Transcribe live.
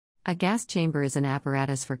A gas chamber is an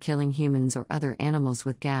apparatus for killing humans or other animals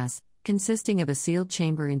with gas, consisting of a sealed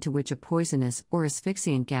chamber into which a poisonous or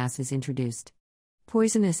asphyxiant gas is introduced.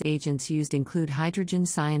 Poisonous agents used include hydrogen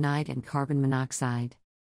cyanide and carbon monoxide.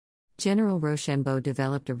 General Rochambeau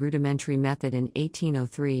developed a rudimentary method in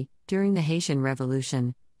 1803, during the Haitian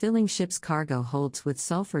Revolution, filling ships' cargo holds with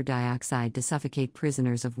sulfur dioxide to suffocate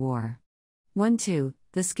prisoners of war. 1-2.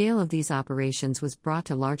 The scale of these operations was brought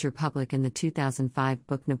to larger public in the 2005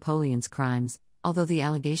 book Napoleon's Crimes, although the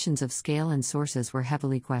allegations of scale and sources were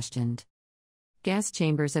heavily questioned. Gas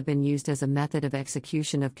chambers have been used as a method of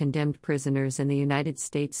execution of condemned prisoners in the United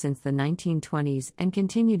States since the 1920s and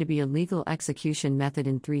continue to be a legal execution method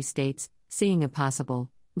in 3 states, seeing a possible,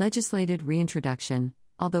 legislated reintroduction,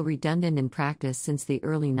 although redundant in practice since the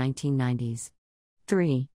early 1990s.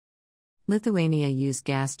 3. Lithuania used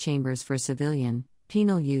gas chambers for civilian,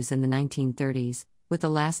 penal use in the 1930s, with the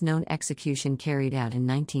last known execution carried out in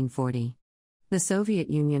 1940. The Soviet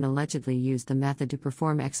Union allegedly used the method to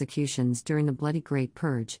perform executions during the Bloody Great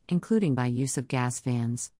Purge, including by use of gas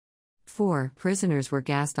fans. 4. Prisoners were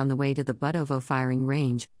gassed on the way to the Budovo firing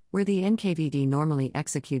range, where the NKVD normally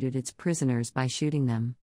executed its prisoners by shooting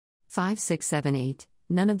them. 5, 6, 7, 8.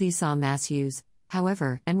 None of these saw mass use,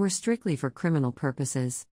 however, and were strictly for criminal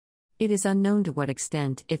purposes. It is unknown to what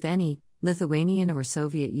extent, if any, Lithuanian or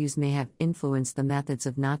Soviet use may have influenced the methods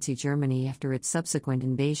of Nazi Germany after its subsequent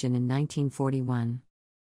invasion in 1941.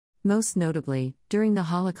 Most notably, during the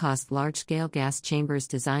Holocaust, large-scale gas chambers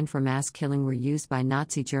designed for mass killing were used by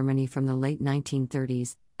Nazi Germany from the late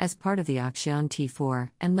 1930s, as part of the Aktion T4,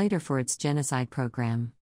 and later for its genocide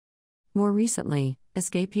program. More recently,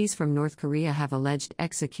 escapees from North Korea have alleged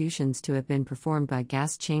executions to have been performed by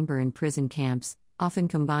gas chamber in prison camps, often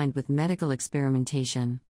combined with medical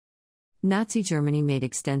experimentation. Nazi Germany made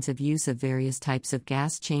extensive use of various types of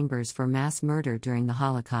gas chambers for mass murder during the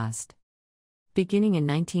Holocaust. Beginning in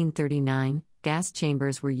 1939, gas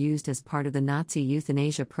chambers were used as part of the Nazi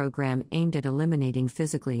euthanasia program aimed at eliminating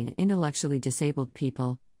physically and intellectually disabled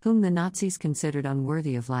people, whom the Nazis considered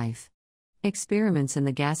unworthy of life. Experiments in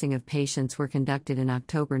the gassing of patients were conducted in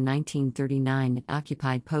October 1939 in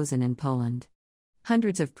occupied Posen in Poland.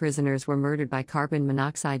 Hundreds of prisoners were murdered by carbon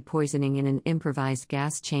monoxide poisoning in an improvised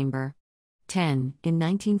gas chamber. 10. In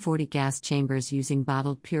 1940, gas chambers using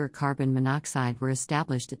bottled pure carbon monoxide were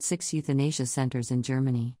established at 6 euthanasia centers in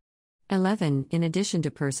Germany. 11. In addition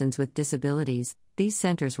to persons with disabilities, these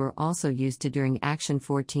centers were also used during Action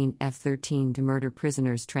 14 F-13 to murder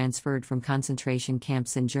prisoners transferred from concentration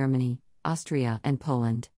camps in Germany, Austria, and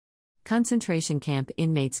Poland. Concentration camp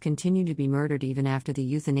inmates continue to be murdered even after the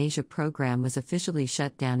euthanasia program was officially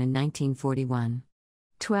shut down in 1941.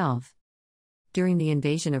 12. During the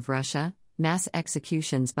invasion of Russia, mass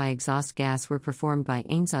executions by exhaust gas were performed by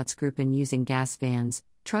Einsatzgruppen using gas vans,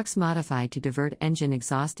 trucks modified to divert engine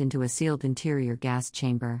exhaust into a sealed interior gas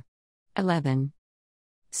chamber. 11.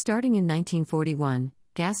 Starting in 1941,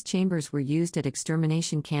 gas chambers were used at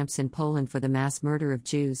extermination camps in Poland for the mass murder of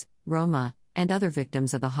Jews, Roma, and other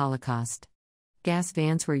victims of the Holocaust. Gas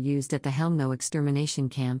vans were used at the Helmno extermination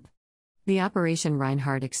camp. The Operation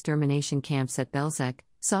Reinhardt extermination camps at Belzec,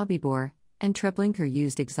 Sobibor, and Treblinka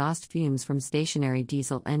used exhaust fumes from stationary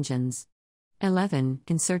diesel engines. 11.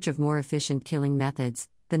 In search of more efficient killing methods,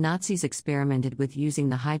 the Nazis experimented with using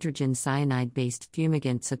the hydrogen cyanide-based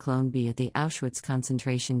fumigant Zyklon B at the Auschwitz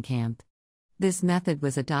concentration camp. This method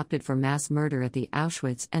was adopted for mass murder at the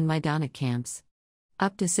Auschwitz and Majdanek camps.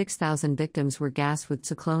 Up to 6,000 victims were gassed with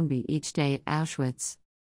Zyklon B each day at Auschwitz.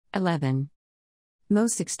 11.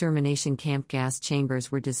 Most extermination camp gas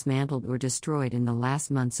chambers were dismantled or destroyed in the last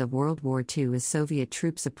months of World War II as Soviet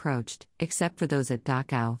troops approached, except for those at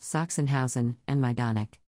Dachau, Sachsenhausen, and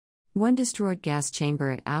Majdanek. One destroyed gas chamber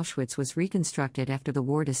at Auschwitz was reconstructed after the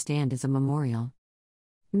war to stand as a memorial.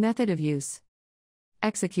 Method of use.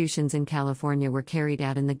 Executions in California were carried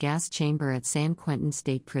out in the gas chamber at San Quentin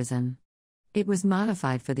State Prison. It was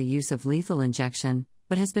modified for the use of lethal injection,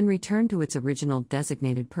 but has been returned to its original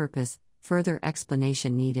designated purpose, further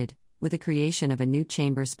explanation needed, with the creation of a new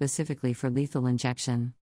chamber specifically for lethal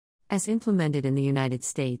injection. As implemented in the United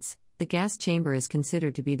States, the gas chamber is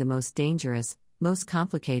considered to be the most dangerous, most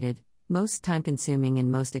complicated, most time-consuming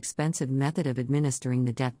and most expensive method of administering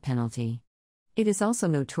the death penalty. It is also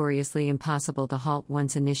notoriously impossible to halt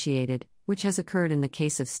once initiated, which has occurred in the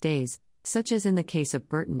case of stays, such as in the case of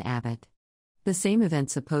Burton Abbott. The same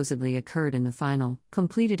event supposedly occurred in the final,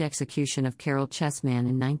 completed execution of Carol Chessman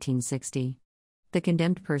in 1960. The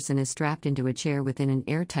condemned person is strapped into a chair within an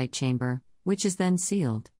airtight chamber, which is then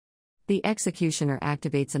sealed. The executioner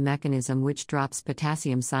activates a mechanism which drops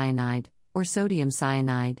potassium cyanide, or sodium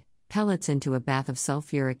cyanide, pellets into a bath of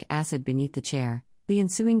sulfuric acid beneath the chair. The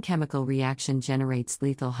ensuing chemical reaction generates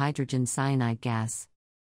lethal hydrogen cyanide gas.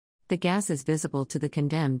 The gas is visible to the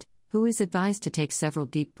condemned, who is advised to take several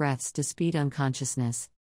deep breaths to speed unconsciousness.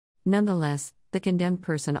 Nonetheless, the condemned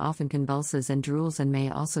person often convulses and drools and may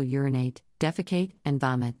also urinate, defecate, and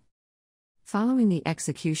vomit. Following the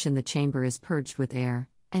execution, the chamber is purged with air,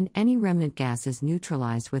 and any remnant gas is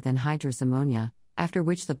neutralized with anhydrous ammonia, after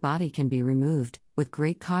which the body can be removed, with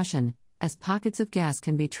great caution, as pockets of gas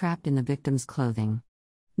can be trapped in the victim's clothing.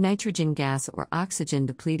 Nitrogen gas or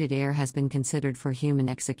oxygen-depleted air has been considered for human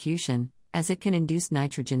execution, as it can induce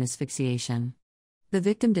nitrogen asphyxiation. The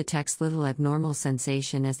victim detects little abnormal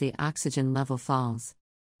sensation as the oxygen level falls.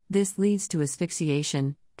 This leads to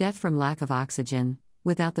asphyxiation, death from lack of oxygen,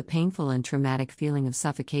 without the painful and traumatic feeling of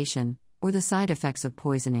suffocation, or the side effects of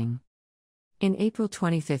poisoning. In April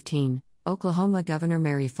 2015, Oklahoma Governor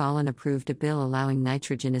Mary Fallin approved a bill allowing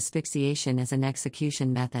nitrogen asphyxiation as an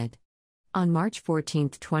execution method. On March 14,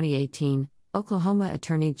 2018, Oklahoma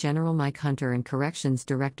Attorney General Mike Hunter and Corrections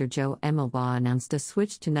Director Joe Emilbaugh announced a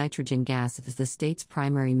switch to nitrogen gas as the state's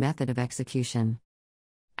primary method of execution.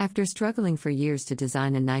 After struggling for years to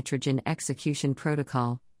design a nitrogen execution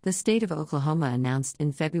protocol, the state of Oklahoma announced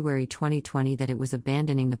in February 2020 that it was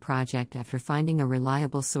abandoning the project after finding a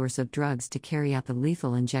reliable source of drugs to carry out the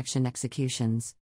lethal injection executions.